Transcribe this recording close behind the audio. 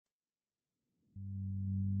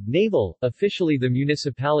Naval, officially the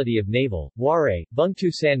Municipality of Naval, Waray,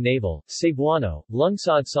 Bungtusan Naval, Cebuano,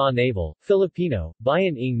 Lungsod sa Naval, Filipino,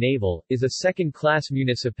 Bayan ng Naval, is a second-class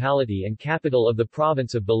municipality and capital of the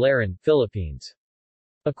province of Biliran, Philippines.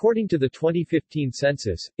 According to the 2015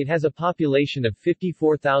 census, it has a population of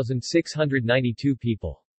 54,692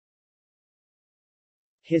 people.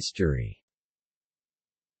 History.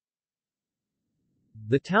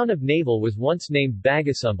 The town of Naval was once named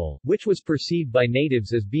Bagasumbal, which was perceived by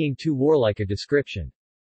natives as being too warlike a description.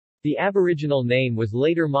 The aboriginal name was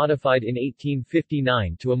later modified in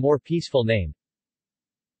 1859 to a more peaceful name,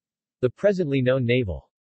 the presently known Naval.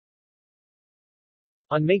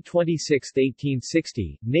 On May 26,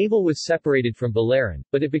 1860, Naval was separated from Biliran,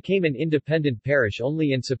 but it became an independent parish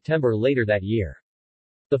only in September later that year.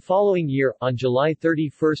 The following year, on July 31,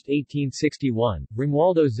 1861,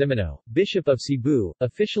 Romualdo Zimeno, Bishop of Cebu,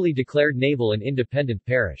 officially declared Naval an independent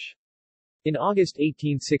parish. In August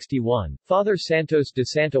 1861, Father Santos de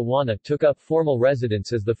Santa Juana took up formal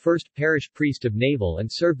residence as the first parish priest of Naval and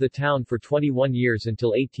served the town for 21 years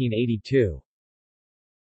until 1882.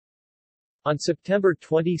 On September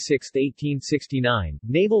 26, 1869,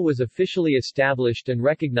 Naval was officially established and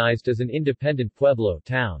recognized as an independent pueblo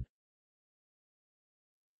town.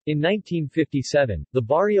 In 1957, the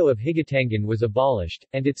barrio of Higatangan was abolished,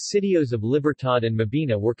 and its sitios of Libertad and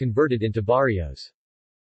Mabini were converted into barrios.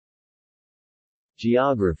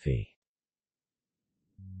 Geography.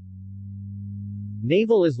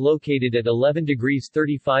 Naval is located at 11 degrees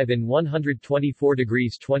 35 and 124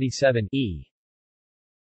 degrees 27 E.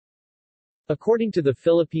 According to the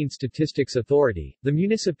Philippine Statistics Authority, the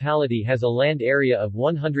municipality has a land area of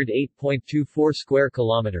 108.24 square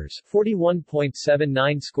kilometers,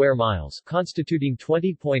 41.79 square miles, constituting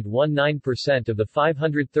 20.19% of the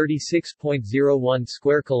 536.01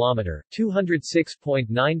 square kilometer,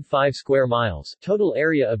 206.95 square miles total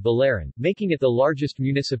area of Biliran, making it the largest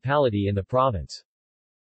municipality in the province.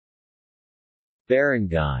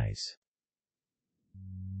 Barangays.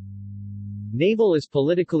 Naval is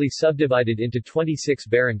politically subdivided into 26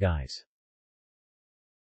 barangays.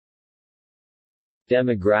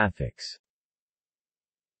 Demographics.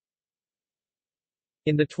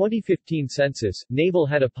 In the 2015 census, Naval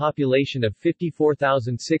had a population of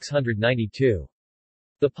 54,692.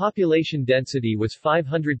 The population density was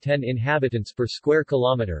 510 inhabitants per square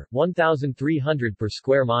kilometer, 1,300 per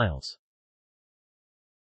square miles.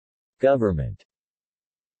 Government.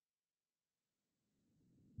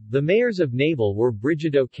 The mayors of Naval were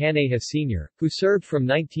Brigido Caneja Sr., who served from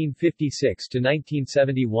 1956 to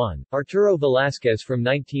 1971, Arturo Velasquez from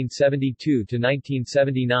 1972 to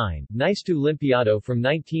 1979, Naistu Limpiado from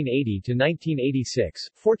 1980 to 1986,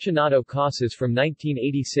 Fortunato Casas from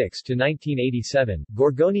 1986 to 1987,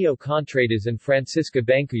 Gorgonio Contreras and Francisca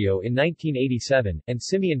Bancuyo in 1987, and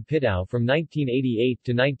Simeon Pitao from 1988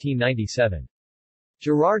 to 1997.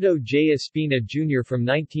 Gerardo J. Espina Jr. from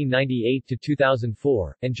 1998 to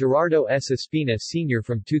 2004, and Gerardo S. Espina Sr.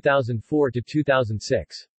 from 2004 to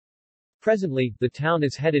 2006. Presently, the town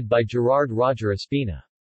is headed by Gerard Roger Espina.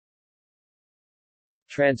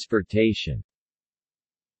 Transportation.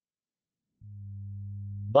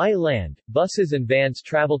 By land, buses and vans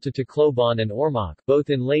travel to Tacloban and Ormoc, both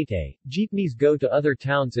in Leyte, jeepneys go to other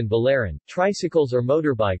towns in Biliran, tricycles or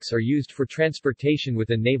motorbikes are used for transportation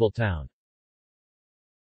within Naval Town.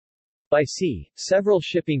 By sea, several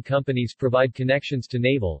shipping companies provide connections to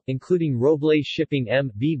Naval, including Robles Shipping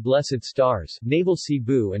M.V. Blessed Stars, Naval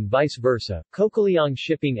Cebu and vice versa, Cocaliang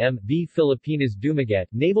Shipping M.V. Filipinas Dumaguete,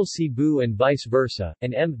 Naval Cebu and vice versa,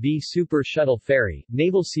 and M.V. Super Shuttle Ferry,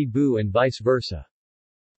 Naval Cebu and vice versa.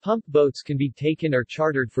 Pump boats can be taken or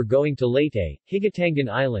chartered for going to Leyte, Higatangan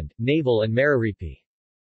Island, Naval and Mariripi.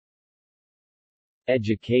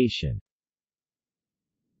 Education.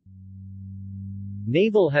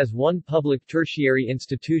 Naval has one public tertiary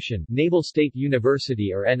institution, Naval State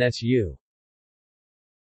University or NSU.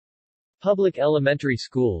 Public elementary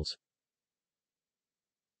schools.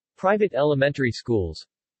 Private elementary schools.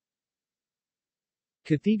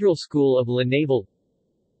 Cathedral School of La Naval.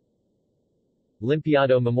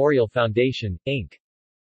 Limpiado Memorial Foundation, Inc.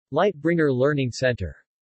 Lightbringer Learning Center.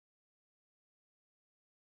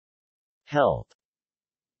 Health.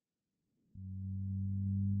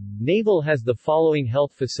 Naval has the following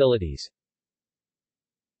health facilities: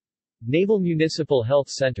 Naval Municipal Health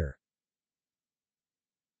Center,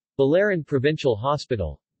 Biliran Provincial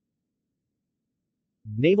Hospital,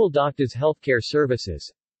 Naval Doctors Healthcare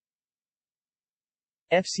Services,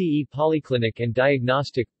 FCE Polyclinic and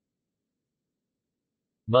Diagnostic,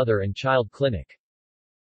 Mother and Child Clinic.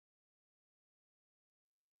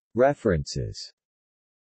 References.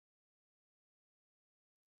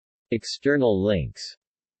 External links.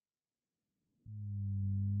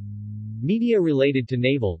 Media related to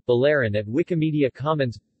Naval, Biliran at Wikimedia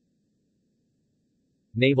Commons.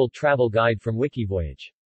 Naval Travel Guide from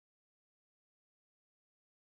Wikivoyage.